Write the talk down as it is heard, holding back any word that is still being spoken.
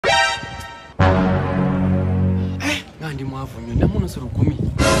mwafunyo ndamuno suru 10.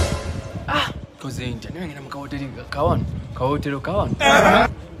 Koze nja nengena mukahoteli kawano. Kahotelo kawano.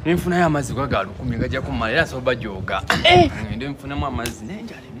 Nimfuna ya amazi kwa galu 10 ngajja kumalira so bajoga. Ngende mfuna mu amazi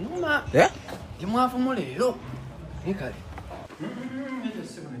nenja ali numa. Ndimwafu mulero. Nikale.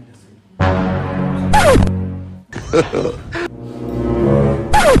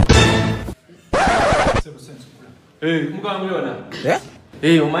 Mukamulona.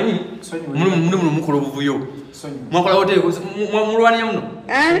 Omanyi? Muno mukolo buvuyo. Mwakola hotel mulwanya muno.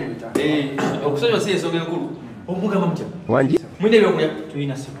 Okusonyo si ensonga enkulu. Omugamba mutya? Wangi? Mwine byokulya?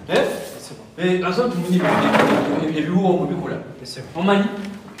 Tuyina sebo. Aso tumuni ebiwo mubikola. Omanyi?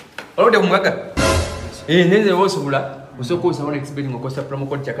 Olode kumugaga? Nenze wosobola. Usoko usabona expecting ngokosa promo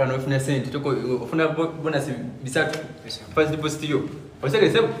code chakana ofuna sent toko ofuna bonus bisatu first deposit yo.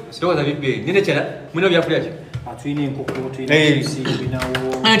 Oseke sebo? Toko za VPA. Nine chera? Mwine byakulya cha? Atwine enkoko, tuyina ebisigo binawo.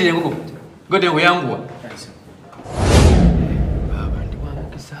 Andi enkoko. Gote ngo yanguwa.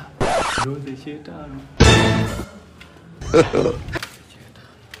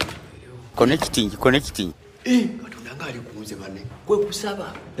 Connecting. Katunda ngali kuuze bane. Kwe kusaba.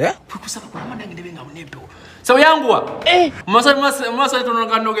 Kwe kusaba kwa manda ngidebe nga unepo. Sawa yanguwa. Mwasa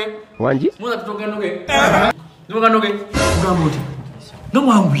tunonganoge. Wangi? Mwasa tunonganoge. Tunonganoge. Ugamuti.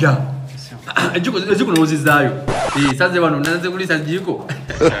 Nomwanguya. Ejiko nozizayo. Saze bano nanze kulisa jiko.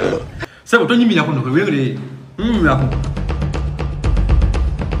 Sebo tonyimira kuno kwe wengere. Yako.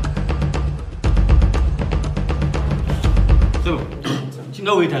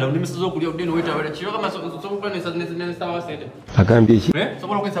 Chinga weta la ndimiso kulia udeni weta wala chiyo kama sokula ne sawa sente. Agambye ki?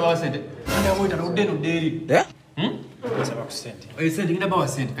 Sokula kwa sawa sente. Anda weta la udeni uderi. Sawa ku sente. Sente ngina bawa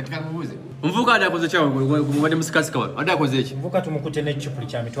sente katika kubuze. Mvuka ada koze chawo ngwade musikasi kawa. Ada koze echi. Mvuka tumukute ne chipuli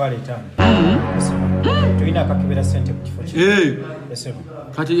cha mitwale 5. Tuyina akakibera sente ku kifo kye. Yesebo.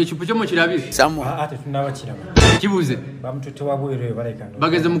 Kati echipu cyo mu kirabi. Ate tunaba kiraba. Kibuze. Bamutute wabwere baleka ndo.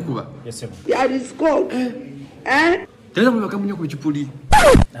 Bageze mukuba. Yesebo. That is cold. Teza mu bakamunya ku chipuli.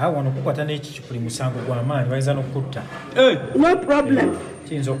 Wano kukwata n'eki kipuli musango gwa maani bayinza n'okutta. No problem.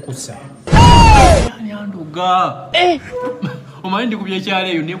 Kiyinza okkussa. Ani andoga. Omanyi ndi ku byekyalo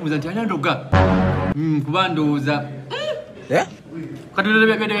eyo nebuuza nti ani andoga. Kuba ndowooza. Kati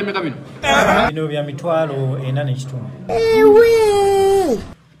byemeka bino. Bino bya mitwalo 4.5.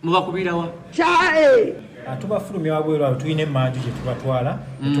 Mubakubira wa? Chai. Tubafulumya wabweru abo tuyina emmanju gye tubatwala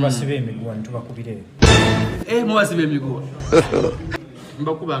tubasiba emiguwa ne tubakubira eyo. Mubasiba emiguwa.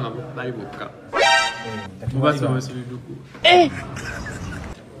 Mbakubanga bali bokka. Mubasiba ebiduku.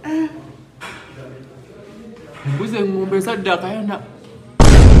 Mbuze ng'ombe saddaka yana.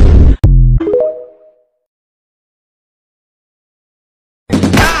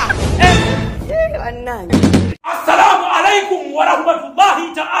 Assalamu alaikum wa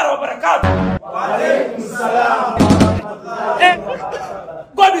rahmatullahi ta'ala wa barakatuh. Wa alaikum salam wa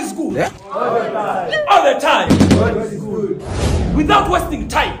rahmatullahi. God is good. All the time. God is good. Without wasting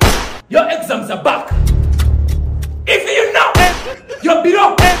time, your exams are back. If you know you're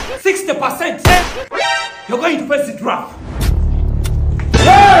below 60%, you're going to face it rough.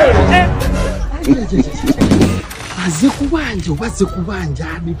 Azikubanja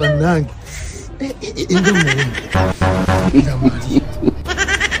abi banangi.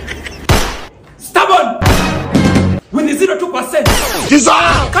 Stubborn with the 0.2%.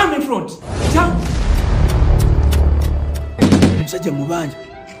 Come in front. Jump. Msajja mubanja.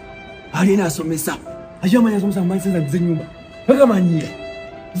 Alina asomesa. Ajamanya asomesa mbanyisenza nzinyumba. Paka manyira.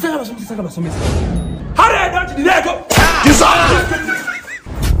 Saka basomesa. Hurry, don't delay. Go.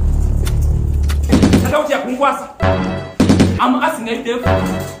 Tatauti ya kungwasa. I'm asking a dev.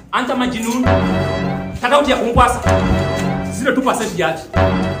 Anta majinun. Tatauti ya kungwasa. 0.2% yaji.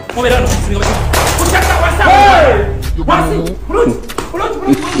 Moberano singa. Kuchaka wasa. Wasi. Run.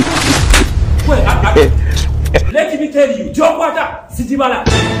 Let me tell you, Jokwata, Sitibala,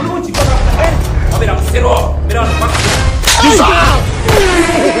 Bruchi, Mobera Sero, Merano.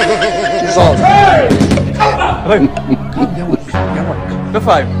 The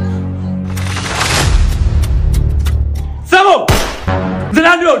 5. Sabo! The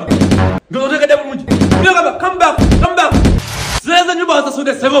landlord! Go to the devil. Come back! Says you about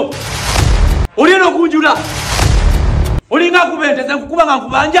the Sabo. Oriano Kujula. Oringa Kubente, and Kubanga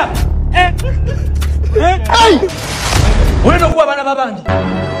Kubanja. Oreno kuba bana babangi.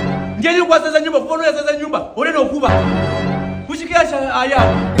 Ngeni kwaza nyumba kubono ya sasa nyumba. Oreno kuba. Kushikisha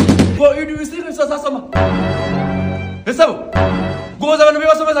aya. Go you see sasa soma. Esabo. Goza bana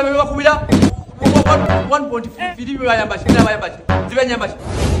bewa soma bewa kubira. 1.5 video ya yambashi na yambashi. Zibe nyambashi.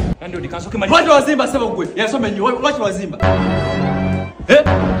 Ndio dikasoke mali. Watu wazimba sasa gwe. Yasome nyo. Watu wazimba.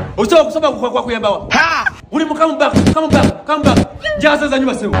 Usoma kusoma kwa kuyamba wa. Ha! Uli mukamu back. Jaza za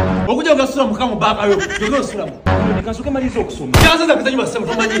nyumba sewo. Okuja ugasula mukamu back ayo. Jogo sula mu. Nikazuke maliza okusoma. Jaza za nyumba sewo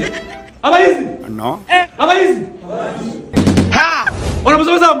tomanyire. Abayizi? No. Abayizi? Ha! Ona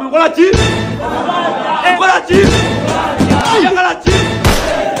musoza mukola ki? Mukola ki? Yagala ki?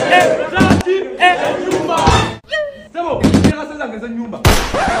 Nyumba. Sebo, jaza za nyumba.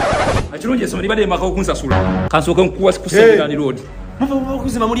 Achirunje soma libade maka okunsasula. Kansoka nkuwa kusembera ni road. Mama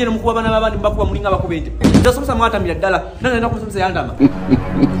kuzima muri eno mukuba bana babandi mbakuba mulinga bakubende. Ndasomesa mwata mbira dala. Nana nenda kusomesa yandama.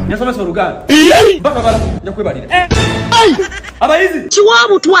 Ndasomesa Luganda. Baba bala nyakwebalira. Abayizi. Chiwa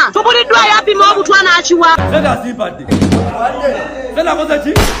obutwa. Tobulidwa yapi mu obutwa na chiwa. Nenda simpati. Nenda koza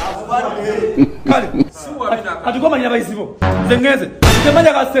chi? Kale. Atukoma nyaba isibo. Zengeze.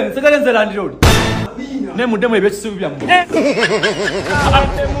 Temanya ka sense. Sekelenze land road. Ne mudemo ebekisubi bya mbo.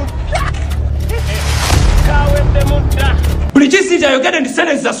 Bulijisija yogede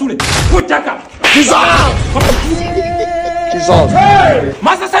ndisenezi za sule. Kutaka. Jesus. Hey!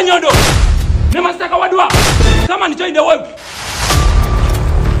 Masasa nyondo. Ne masaka wadwa. Kama ni join the web.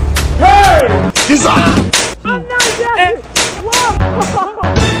 Hey! Jesus.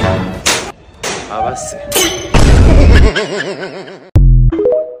 Abase.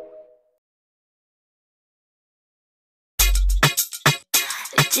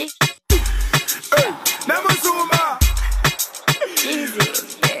 Nemusuma.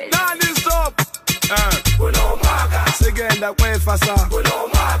 Nani stop. Guno maga. Sigenda kwefasa. Guno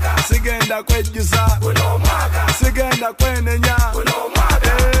maga. Sigenda kwejusa. Guno maga. Sigenda kwenenya. Guno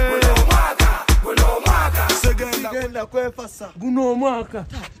maga. Guno maga. Guno maga. Sigenda kwefasa. Guno mwaka.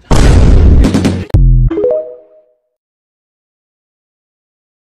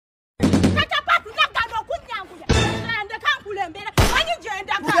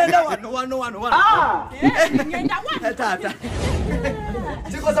 Wano. Tata.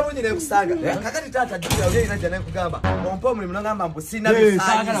 Sikoza munyine kusanga. Kakati tata jira ule ina jana kugamba. Ompo muri munangamba mbusina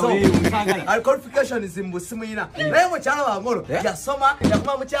bisanga. Al qualification is mbusimu ina. Leo cyana bangoro. Yasoma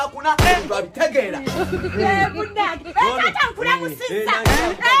yakuma mu cyakuna babitegera. Bundagi. Tata nkura musinza.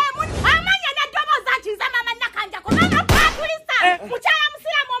 Amanya na domo zachiza mama nakanja ko mama patulisa. Mucyala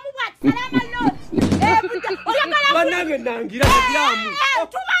musiramu omubwati salama lo. Oyagala Banange nangira byamu.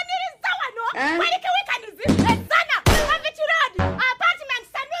 Tumaniriza wano. Walike wekanizi. Sana. Waviti road. Apartment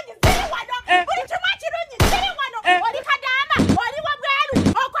sanuni ziri wano. Uli chumwa chirunyi ziri wano. Oli kadama. Oli wabweru.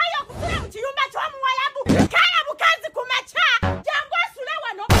 Okoyo kusura mchiyumba chwa mwalabu. Kaya bukazi kumacha. Jango sula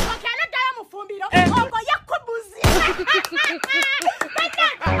wano. Okelo daya mufumbiro. Oko yakubuzi.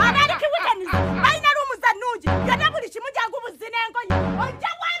 Abalike wekanizi. Baina rumu za nuji. Yadabuli chimuja ngubu zinengonyi.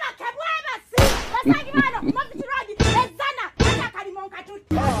 Oja wala kebweba si. Basagi wano. Waviti road. Ezana. Ata kalimonka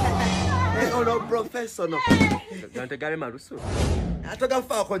tuti. Ono professional. Dante gale marusu.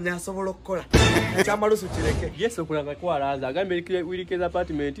 Atogafa ko nyasobola okukola. Kya marusu kireke. Yes okulanga kwalaza agambe wilikeza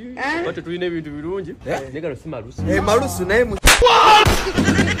apartment. Bato tulina ebintu birungi. Negalo si marusu. Marusu naye mu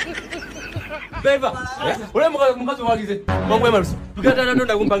Beva. Ule mukazi wagize. Mangwe marusu. Tukatana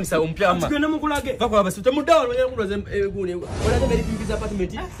ndonda kumpangisa ompyama. Tugenda mukulage. Bako abasute mudawa no nyakuloze egune. Ola gambe lipikiza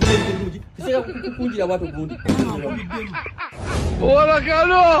apartment. Birungi. Kiseka kukunjira watu gundi. Ola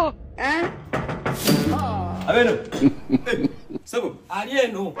kalo. Abeno. Sabo.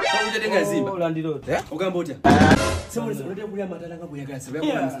 Alieno. Sabuja denga zimba. Landiro. Ogamba otya? Sabo unataka kulia matala ngapo ya gasi.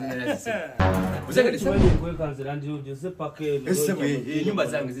 Uzanga Tuwe kwekanze landiro Joseph Pake. Nyumba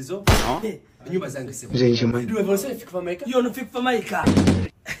zangu zizo. Nyumba zangu sebo. Njenjima. Você fica pra Maika? Yo no fico pra Maika.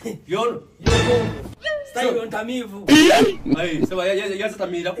 Yono. Stay on tamivu. Aí, você vai ya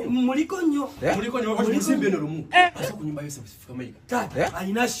tamira. Mulikonyo. Mulikonyo wakati musimbe no rumu. Asa kunyumba yose fika Maika. Tata,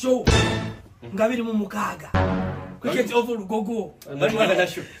 alina show. Ngabiri mu mukaga. Kwiketi over lugogo. Bali mwaga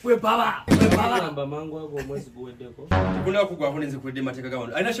dasho. We baba. Namba mangu ago mwezi guwedeko. Kuna kugwa aho nenze kwede mateka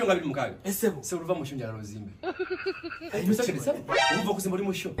gawono. Aina sho ngabiri mukaga. Esebo. Se uruva musho njala rozimbe. Musaka disa. Uruva kusimba uri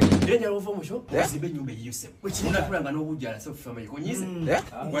musho. Yenya uruva musho. Zimbe nyumba yiyo sebo. Una kuranga no kujala se fika Maika. Konyize.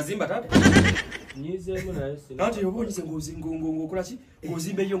 Ngwazimba tata. Nize mu na ese. Nanti yobo nyize ngo kurachi.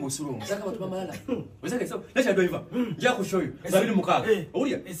 Ngozimbe yo ngosurongo. Saka batu bamalala. Uzake so. Lesha doiva. Njya kushoyo. Ngabiri mukaga.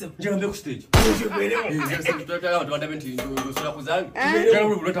 Uriya. Njya mbe ku stage. Wanda benti ndosula kuzangi jana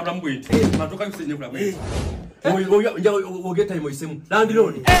uri bulota mlambweti matoka yusenye kula bweti oyo nja ogeta imo isemu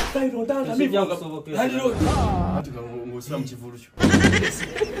landiloni tayo tanga mimi landiloni ati ngosula mchivurucho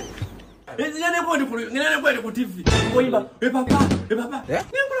nene kwende ku TV ngoimba we papa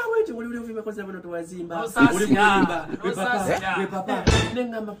ningula wete uli uvime koza bano twazimba uli kuimba we papa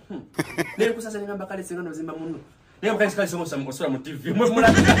nengamba nene kusasa nengamba kale singano zimba muno nengamba kale songo samukosula mu TV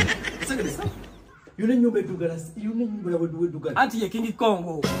mulaka sanga disa Yule nyumba edugala, yule nyumba wedugala. Anti ye King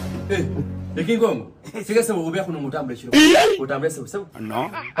Kongo. The King Kong. Siga sebo obya kuno mutambule chiro. Mutambule sebo. No.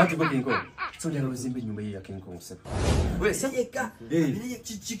 Anti ko King Kong. So njalo zimbe nyumba ya King Kong sebo. We sejeka.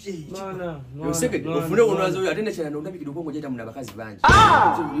 Chichiki. Yo seke ofune onazo atende cyane ndambi kidogo ngojeta muna bakazi banje.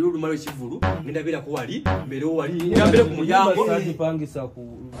 Yulu malo chivulu ndabira ko wali mbere wali ndabira ku muyambo Pangisa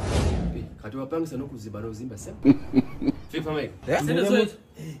ku kati wapangisa no kuziba no zimba sebo. Fifa mike.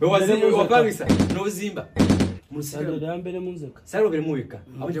 We wapangisa no zimba. Musalo ndambere munzeka. Salo bere muweka.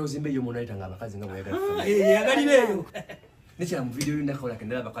 Abanja uzimbe yo munaita nga bakazi nga muyaga. Yagalileo. Necha mu video ndakhola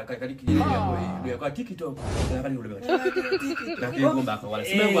kendala bakakali kiri yabo yakwa TikTok. Nakali ulebe. Nakigomba akawala.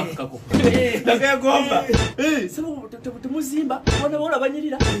 Simengo akako. Nakigomba. Sabo tumuzimba. Bona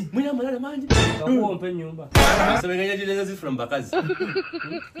banyirira. Mwina malala manje. Kakuompe nyumba. Sabenganya jile zifuna mbakazi.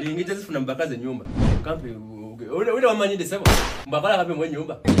 Ingije zifuna mbakazi nyumba. Kampe ule wamanyide sabo. Mbakala kape mwe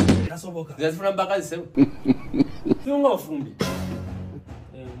nyumba. Nasoboka. Zifuna mbakazi sabo. Tunga wafumbi.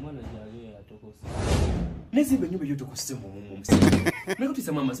 Mwana jali atokosa. Nezimbe nyumba yote kusema mumsi.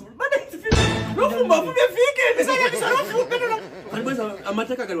 Mekuti mama sema bada hivi. Nofumba fumbe fike. Nisanya kisarafu pedala. Alibeza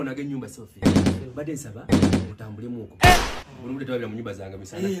amataka galo na nyumba Sophie. Bada saba utambule muko. Unude twabira mu nyumba zanga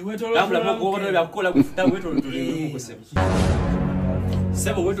misana. Kabla moko wona byakola kufuta weto tuli muko sema.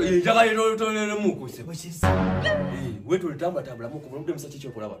 Sebo weto jaga yero muko sema. Weto litamba tabla muko unude msachi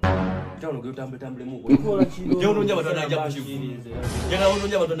chokola baba. Tawo ngo tambule muko. Kola chido. Yo nonja batana aja kuchivu. Yaga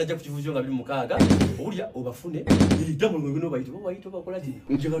nonja batana aja kuchivu nga bili mukaga. Ulya obafune. Tambo ngo bayito bakola ji.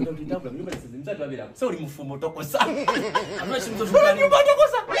 Jaga ndo tambula nyumba nsinza twabira. So uli mufumo tokosa. Amna chinzo tukani. Nyumba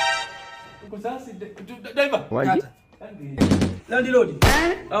tokosa. Kusasi driver. Waje. Landlord.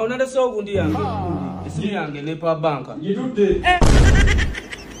 Unanda so gundi yange. Isimu yange ne pa banka. Yitude.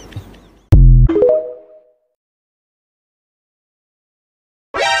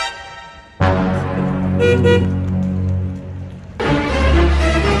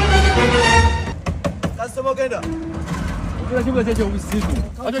 Customer genda. Ukira chimwe cheche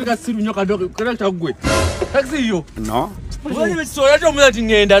usiku. Acho likasiru nyoka ndo kana tagwe. Taxi yo. No. Wali besora cho muzati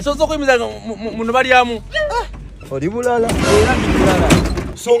ngenda. So kwimiza muno bali yamu. Oli bulala. Era bulala.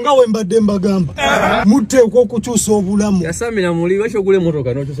 Songa wembadde mbagamba. Muteekwa okukyusa obulamu. Yasamira muli washo gule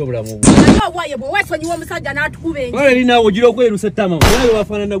motoka no kyusa obulamu. Waye bo wesonyiwa omusajja n'atukubenga. Wale linawo giro kwerusa tama. Wale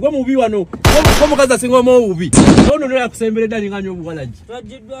wafanana gwe mubi wano. Komo kaza singo mo ubi. Ono ndo yakusembere dali nganyo obwalaji.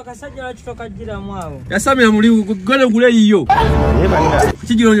 Twajiddwa akasajja nakitoka jira mwawo. Yasamira muli gole gule yiyo.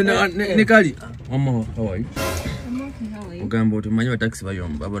 Kijiro ne kali. Mama how are you? Ugambo otumanyi taxi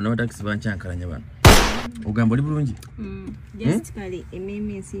bayomba. Abo na taxi banchankalanya bana. Ugambo li bulungi. Just kali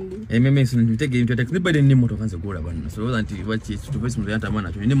ememesindi. Ememesindi ntege into taxi nibade ni moto kanze gola bana. So that wachi tupesi mu yanta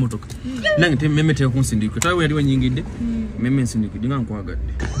mana ni moto. Nange te memete kunsindi. Katawe yali wanyingide. Memesindi kidinga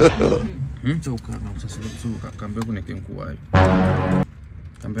nkwagadde. Choka nakusasula kusuka kambe kuneke nkuwayo.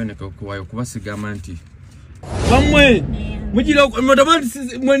 Kambe neke kuwayo kubasiga amanti. Bamwe mujira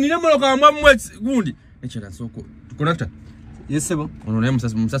motomanti mwenina moloka amwe gundi. Echera soko. Conductor. Yes sebo. Ono ne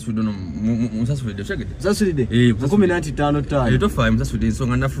musasuli dono musasuli chegede. Zasulide. 15 tayo. Eto 5 musasuli so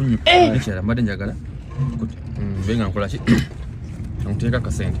ngana funyu. Echera mbade njagala. Kuti benga nkola chi. Nteka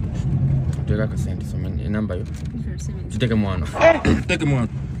ka sente. Nteka ka sente so mani number yo. Tuteke mwana.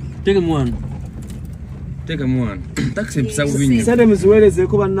 Teke mwana. Taxi pisa ubinyo. Sende mziweleze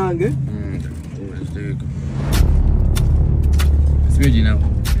ko banange. Simeji nawo.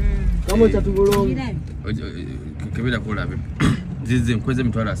 Kamo chatugulongo. Kebera kola be. Zize mkweze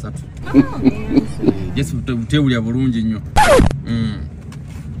mitwala 3. Yesu tebuli abulungi nnyo.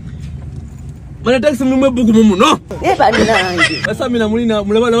 Bana taxi mumwe buku mumu no. Eba nange. Basamina mulina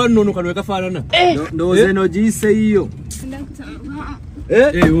mulabala wanono kanwe kafaanana. Ndoze no jise hiyo.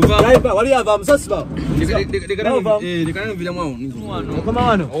 Uva. Driver wali ava musasi ba. Dekana vila mwa Mwano. Kama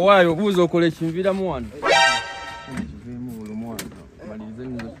wano. Owayo buzo kole chimvila mwana.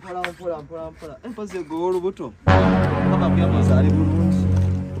 Mpola. Empaze golo buto. Kama bya mazali bulungi.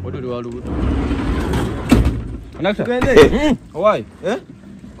 Odoli walubuto. Anakta. Twende. Owayo.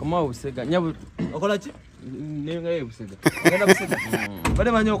 Kama usega nyabu Okola chi? nenga yebusega. Ngenda busega.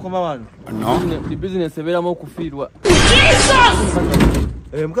 Bale manyo koma wano. Di business ebera mo kufirwa.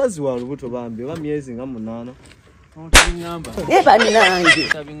 Mkazi wa lubuto bambi wa myezi nga 8. Otabingamba. Eba nange.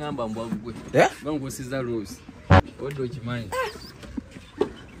 Otabingamba mbwa gwe. Bangu siza rose. Odo chimanyi.